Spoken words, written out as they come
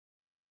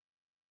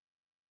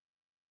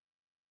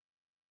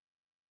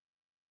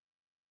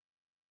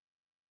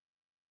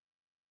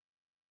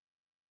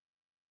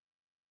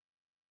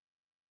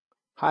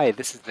Hi,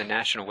 this is the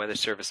National Weather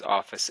Service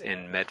office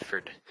in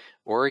Medford,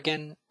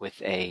 Oregon,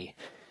 with a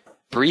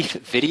brief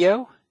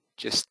video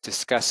just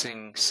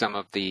discussing some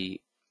of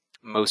the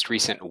most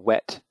recent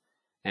wet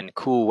and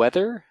cool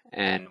weather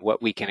and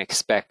what we can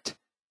expect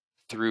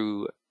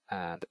through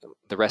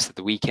the rest of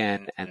the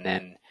weekend, and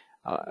then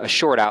a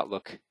short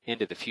outlook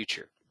into the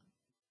future.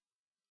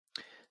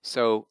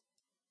 So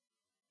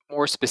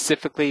more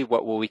specifically,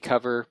 what will we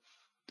cover?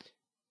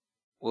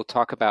 We'll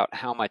talk about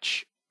how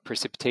much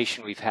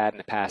precipitation we've had in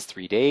the past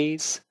 3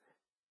 days.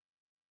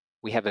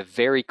 We have a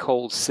very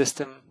cold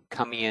system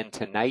coming in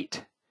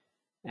tonight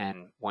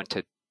and want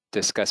to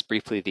discuss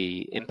briefly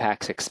the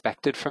impacts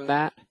expected from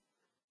that.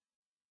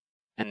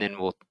 And then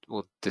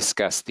we'll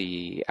discuss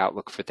the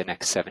outlook for the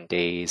next 7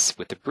 days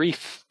with a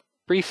brief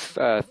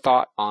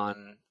thought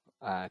on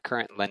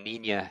current La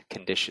Nina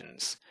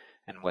conditions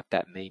and what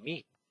that may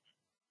mean.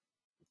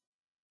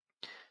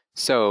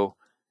 So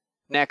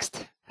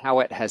next, how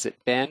wet has it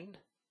been?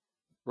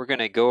 We're going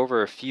to go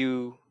over a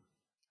few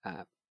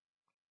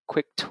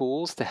quick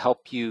tools to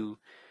help you,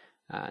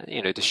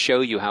 to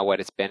show you how wet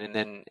it's been, and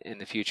then in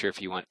the future,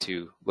 if you want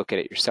to look at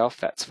it yourself,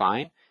 that's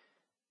fine.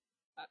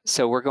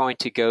 So we're going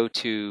to go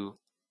to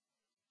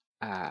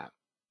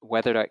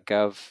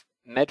weather.gov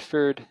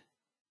Medford,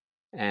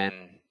 and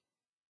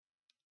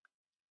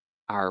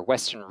our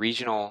Western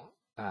Regional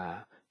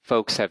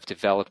folks have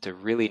developed a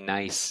really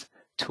nice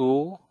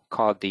tool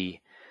called the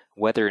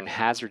Weather and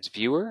Hazards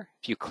Viewer.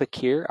 If you click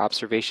here,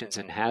 Observations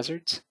and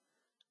Hazards,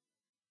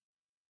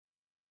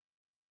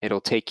 it'll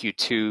take you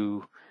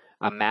to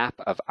a map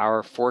of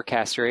our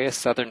forecast area,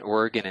 Southern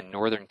Oregon and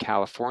Northern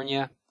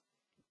California.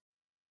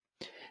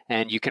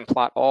 And you can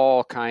plot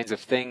all kinds of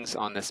things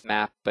on this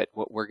map, but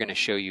what we're going to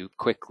show you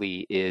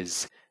quickly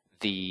is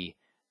the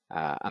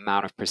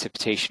amount of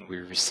precipitation we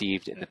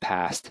received in the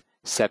past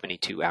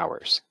 72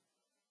 hours.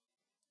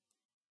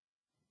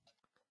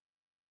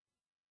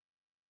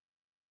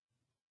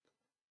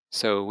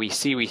 So we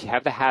see we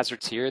have the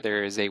hazards here.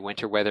 There is a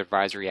winter weather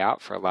advisory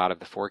out for a lot of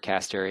the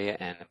forecast area,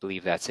 and I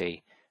believe that's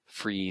a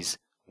freeze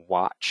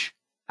watch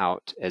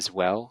out as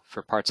well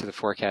for parts of the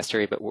forecast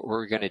area. But what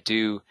we're going to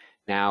do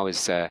now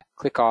is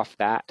click off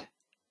that.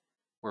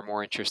 We're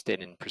more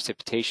interested in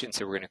precipitation,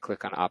 so we're going to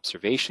click on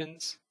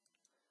Observations.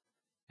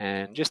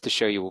 And just to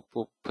show you,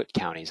 we'll put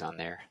counties on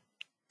there.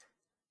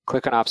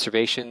 Click on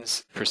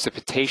Observations,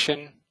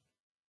 Precipitation.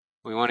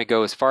 We want to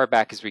go as far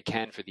back as we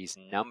can for these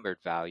numbered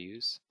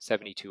values,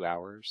 72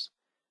 hours.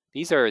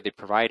 These are the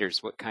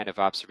providers, what kind of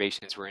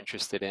observations we're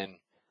interested in.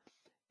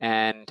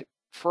 And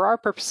for our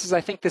purposes, I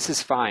think this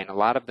is fine. A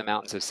lot of the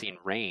mountains have seen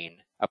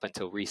rain up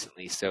until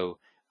recently, so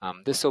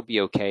this will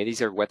be okay.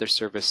 These are Weather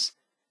Service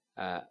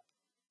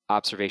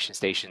observation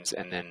stations,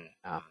 and then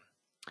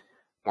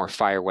more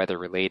fire weather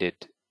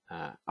related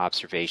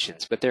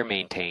observations, but they're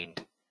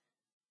maintained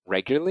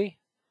regularly.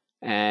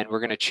 And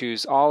we're going to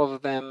choose all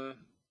of them.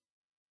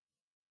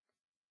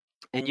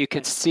 And you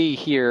can see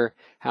here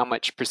how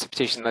much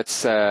precipitation.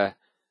 Let's along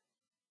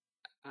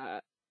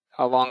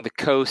the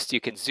coast,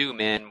 you can zoom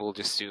in. We'll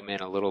just zoom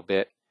in a little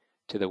bit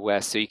to the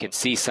west, so you can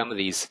see some of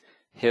these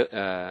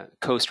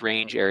coast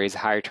range areas,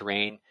 higher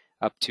terrain,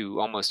 up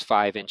to almost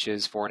 5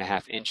 inches,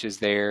 4.5 inches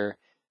there.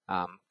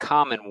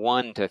 Common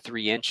 1 to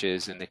 3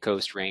 inches in the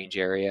coast range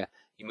area.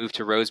 You move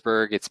to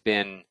Roseburg, it's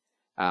been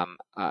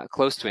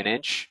close to 1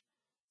 inch.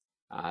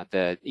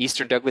 The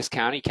eastern Douglas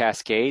County,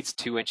 Cascades,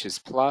 2 inches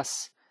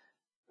plus.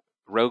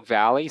 Rogue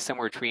Valley,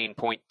 somewhere between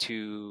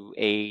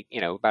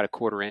 0.28, about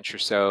 1/4 inch or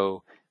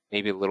so,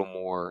 maybe a little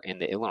more in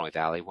the Illinois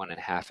Valley,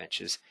 1.5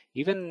 inches.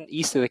 Even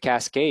east of the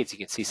Cascades, you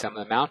can see some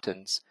of the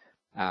mountains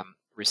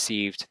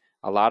received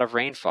a lot of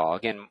rainfall.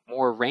 Again,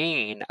 more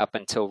rain up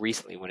until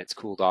recently when it's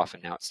cooled off,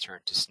 and now it's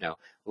turned to snow.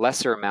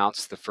 Lesser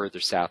amounts the further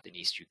south and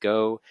east you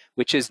go,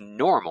 which is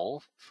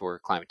normal for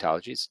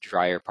climatology. It's a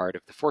drier part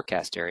of the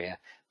forecast area,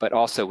 but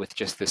also with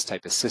just this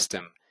type of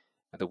system,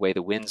 the way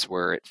the winds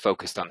were, it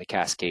focused on the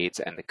Cascades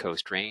and the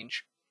Coast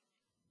Range.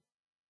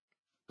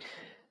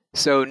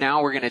 So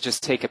now we're going to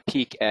just take a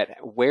peek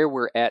at where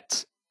we're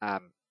at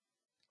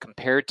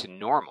compared to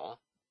normal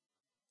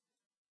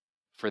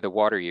for the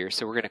water year.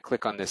 So we're going to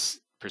click on this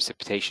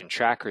Precipitation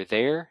Tracker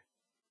there.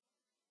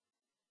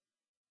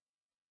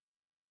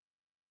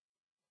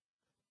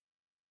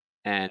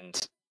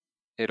 And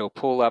it'll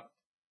pull up,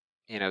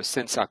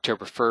 since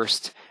October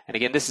 1st. And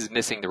again, this is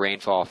missing the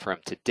rainfall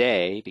from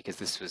today because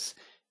this was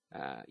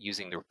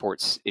using the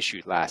reports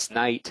issued last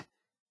night.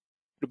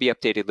 It'll be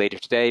updated later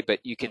today,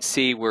 but you can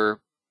see we've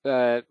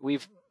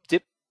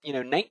dipped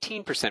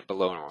 19%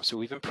 below normal. So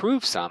we've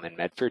improved some in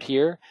Medford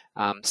here.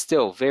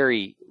 Still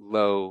very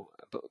low,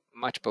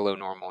 much below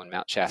normal in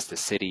Mount Shasta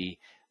City,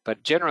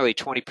 but generally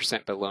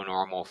 20% below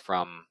normal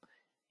from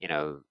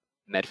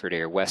Medford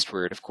area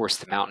westward. Of course,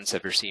 the mountains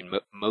have seen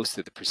most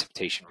of the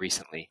precipitation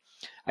recently.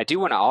 I do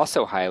want to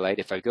also highlight,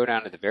 if I go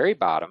down to the very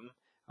bottom,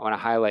 I want to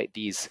highlight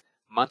these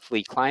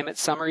monthly climate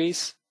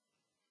summaries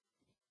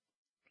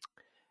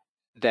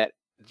that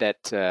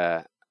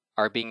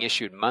are being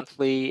issued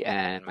monthly,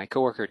 and my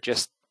coworker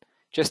just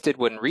did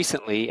one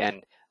recently,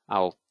 and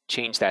I'll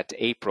change that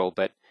to April,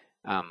 but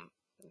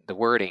the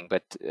wording,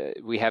 but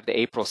we have the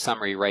April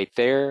summary right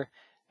there,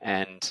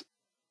 and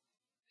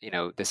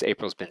this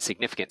April's been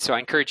significant. So I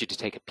encourage you to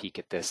take a peek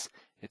at this.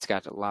 It's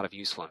got a lot of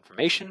useful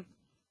information.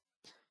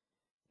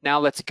 Now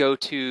let's go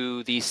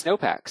to the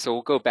Snowpack. So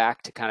we'll go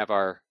back to kind of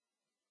our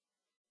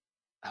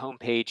home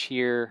page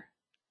here,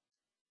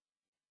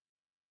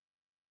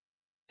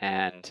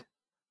 and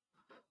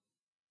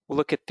we'll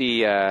look at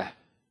the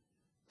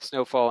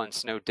snowfall and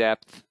snow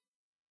depth.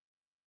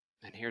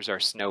 And here's our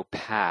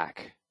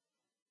Snowpack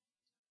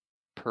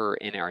per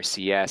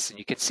NRCS, and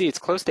you can see it's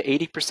close to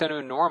 80%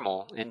 of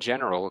normal in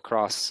general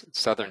across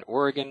southern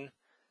Oregon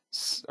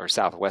or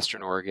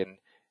southwestern Oregon,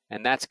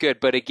 and that's good.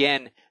 But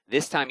again,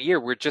 this time of year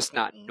we're just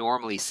not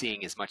normally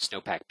seeing as much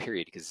snowpack,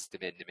 period, because it's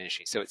been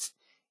diminishing. So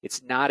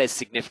it's not as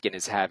significant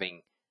as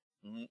having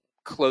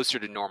closer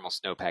to normal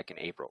snowpack in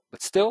April,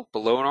 but still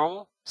below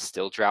normal,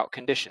 still drought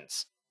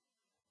conditions.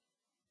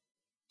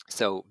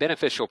 So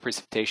beneficial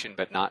precipitation,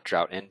 but not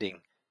drought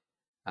ending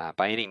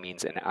by any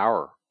means in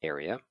our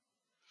area.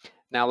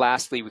 Now,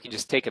 lastly, we can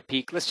just take a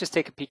peek. Let's just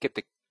take a peek at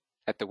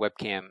the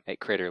webcam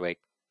at Crater Lake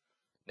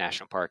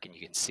National Park, and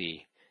you can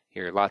see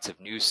here lots of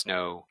new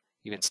snow,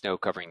 even snow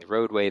covering the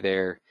roadway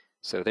there.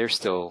 So they're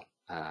still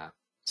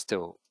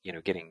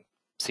getting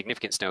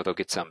significant snow. They'll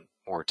get some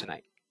more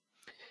tonight.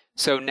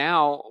 So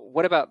now,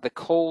 what about the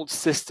cold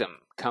system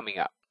coming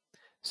up?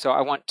 So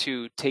I want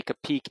to take a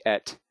peek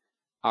at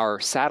our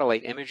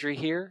satellite imagery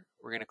here.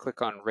 We're going to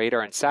click on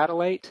radar and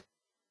satellite.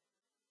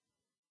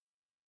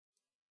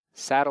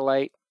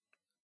 Satellite.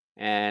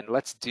 And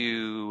let's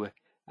do,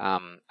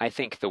 I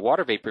think the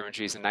water vapor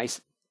imagery is a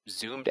nice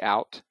zoomed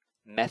out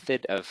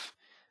method of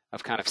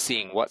kind of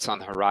seeing what's on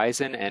the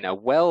horizon, and a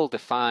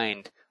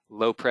well-defined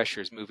low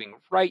pressure is moving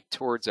right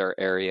towards our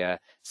area.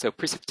 So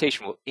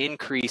precipitation will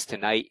increase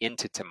tonight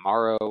into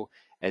tomorrow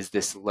as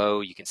this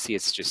low, you can see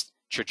its just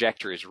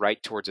trajectory is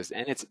right towards us,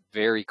 and it's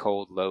very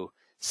cold low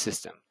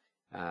system.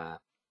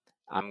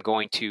 I'm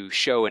going to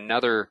show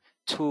another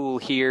tool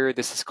here.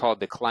 This is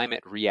called the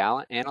Climate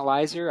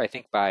Analyzer, I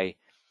think by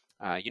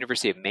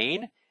University of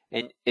Maine,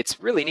 and it's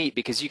really neat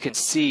because you can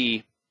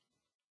see,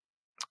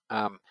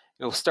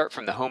 we'll start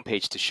from the home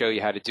page to show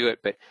you how to do it,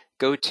 but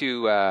go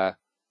to,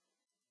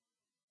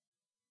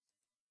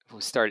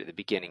 we'll start at the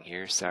beginning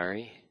here,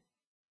 sorry.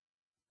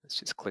 Let's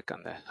just click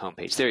on the home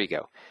page. There you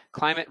go.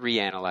 Climate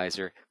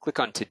Reanalyzer. Click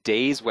on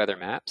today's weather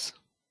maps,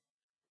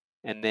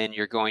 and then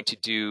you're going to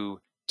do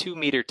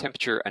 2-meter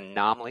temperature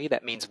anomaly.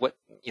 That means what,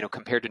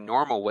 compared to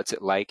normal, what's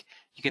it like?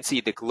 You can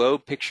see the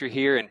globe picture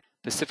here in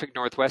Pacific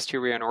Northwest, here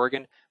we are in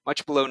Oregon,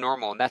 much below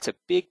normal, and that's a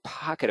big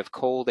pocket of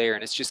cold air,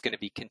 and it's just going to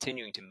be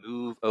continuing to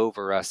move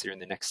over us here in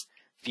the next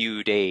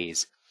few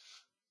days.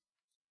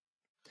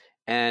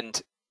 And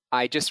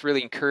I just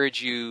really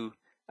encourage you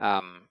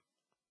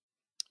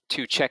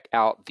to check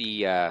out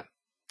the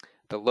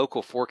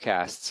local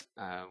forecasts,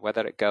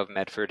 weather.gov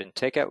Medford, and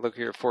take a look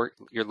at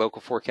your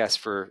local forecast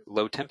for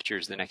low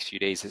temperatures the next few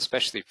days,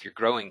 especially if you're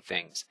growing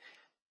things.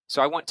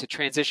 So I want to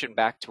transition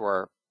back to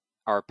our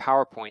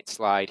PowerPoint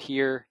slide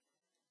here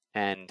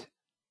and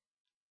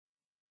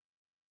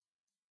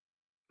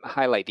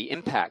highlight the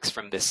impacts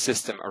from this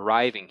system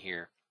arriving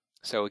here.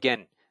 So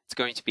again, it's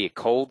going to be a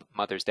cold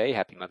Mother's Day.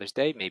 Happy Mother's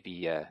Day.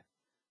 Maybe a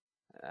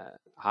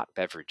hot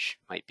beverage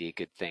might be a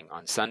good thing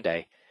on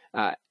Sunday.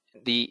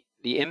 The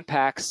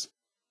impacts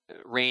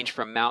range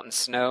from mountain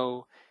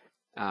snow.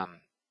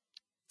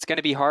 It's going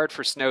to be hard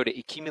for snow to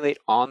accumulate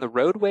on the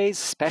roadways,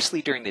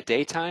 especially during the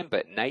daytime,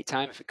 but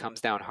nighttime, if it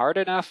comes down hard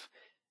enough,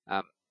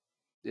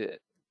 the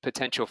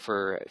potential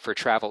for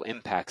travel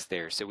impacts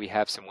there. So we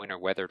have some winter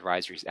weather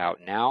advisories out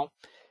now.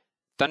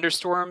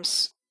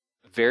 Thunderstorms,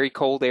 very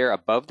cold air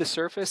above the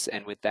surface,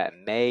 and with that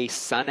May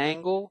sun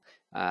angle,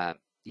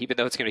 even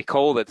though it's going to be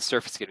cold at the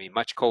surface, it's going to be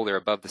much colder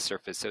above the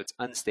surface, so it's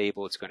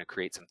unstable. It's going to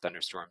create some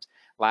thunderstorms.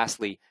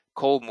 Lastly,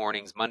 cold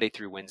mornings Monday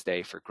through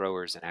Wednesday for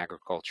growers and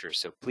agriculture,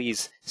 so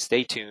please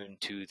stay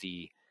tuned to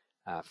the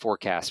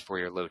forecast for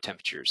your low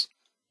temperatures.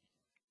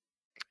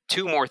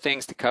 Two more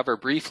things to cover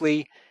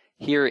briefly.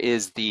 Here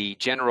is the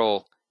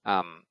general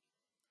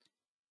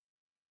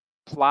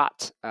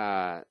plot,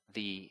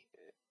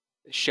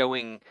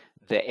 showing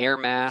the air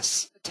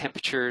mass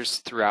temperatures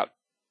throughout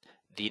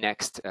the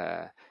next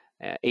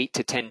 8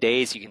 to 10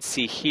 days. You can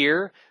see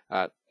here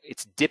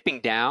it's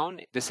dipping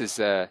down. This is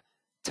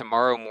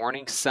tomorrow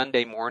morning,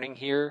 Sunday morning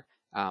here,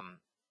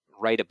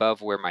 right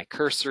above where my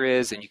cursor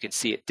is, and you can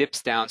see it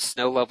dips down,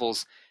 snow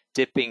levels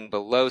dipping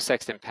below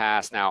Sexton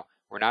Pass. Now,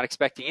 we're not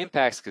expecting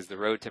impacts because the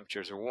road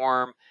temperatures are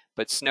warm,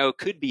 but snow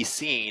could be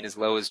seen as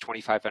low as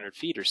 2,500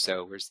 feet or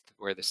so,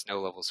 where the snow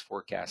levels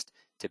forecast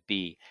to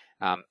be.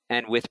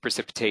 And with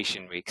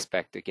precipitation, we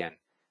expect, again,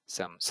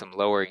 some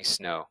lowering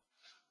snow.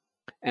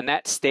 And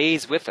that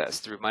stays with us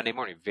through Monday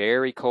morning.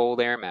 Very cold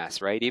air mass,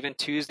 right? Even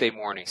Tuesday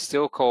morning,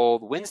 still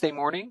cold. Wednesday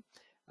morning,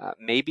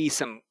 maybe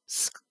some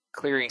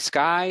clearing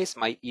skies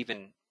might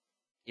even,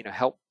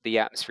 help the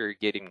atmosphere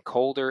getting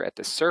colder at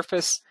the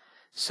surface.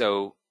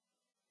 So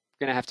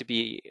we're going to have to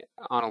be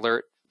on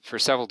alert for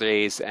several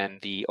days,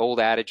 and the old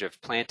adage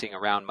of planting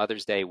around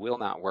Mother's Day will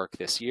not work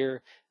this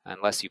year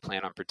unless you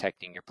plan on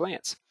protecting your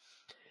plants.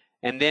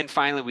 And then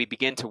finally, we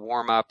begin to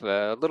warm up,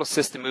 a little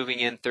system moving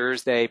in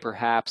Thursday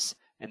perhaps,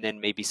 and then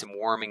maybe some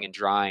warming and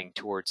drying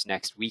towards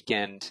next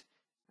weekend,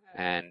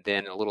 and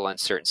then a little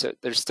uncertain. So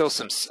there's still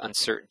some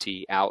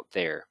uncertainty out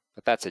there,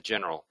 but that's a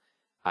general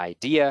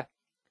idea.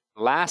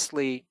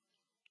 Lastly,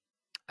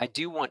 I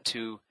do want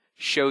to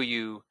show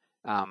you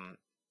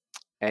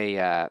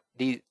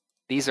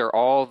these are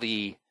all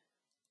the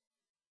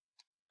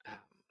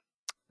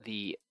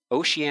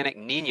Oceanic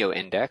Nino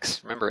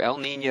Index. Remember, El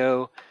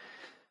Nino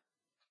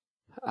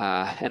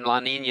and La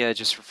Nina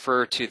just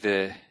refer to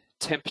the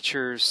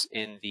temperatures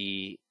in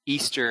the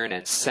eastern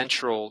and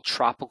central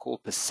tropical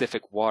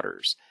Pacific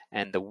waters.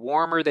 And the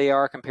warmer they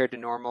are compared to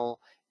normal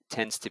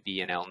tends to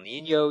be an El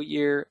Nino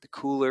year, the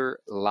cooler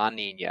La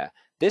Nina.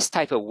 This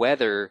type of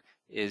weather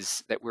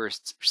is that we're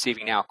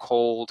receiving now,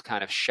 cold,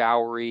 kind of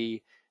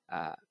showery,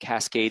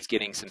 Cascades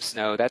getting some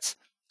snow. That's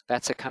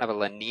a kind of a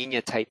La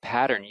Nina type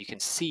pattern. You can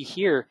see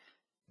here,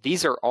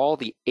 these are all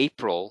the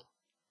April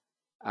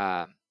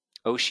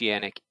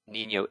Oceanic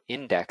Nino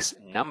Index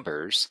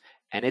numbers,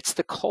 and it's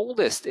the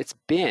coldest it's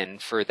been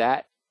for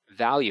that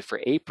value for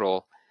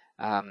April.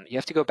 You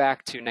have to go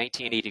back to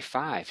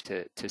 1985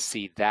 to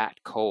see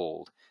that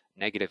cold,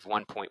 negative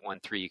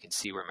 1.13. You can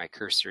see where my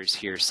cursor is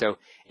here. So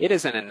it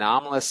is an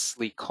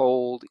anomalously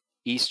cold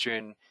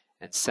eastern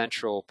and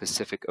central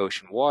Pacific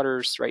Ocean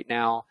waters right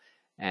now,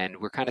 and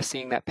we're kind of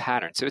seeing that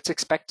pattern. So it's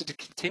expected to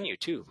continue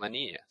too, La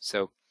Nina.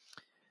 So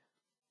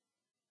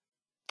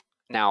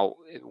now,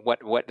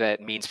 what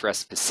that means for us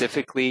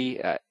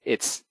specifically,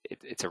 it's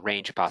a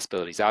range of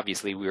possibilities.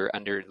 Obviously, we were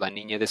under La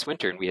Nina this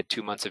winter, and we had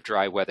 2 months of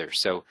dry weather.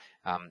 So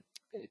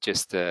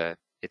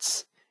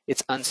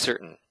it's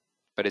uncertain,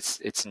 but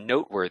it's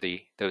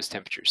noteworthy, those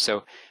temperatures.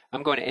 So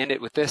I'm going to end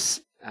it with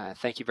this.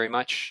 Thank you very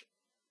much,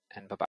 and bye-bye.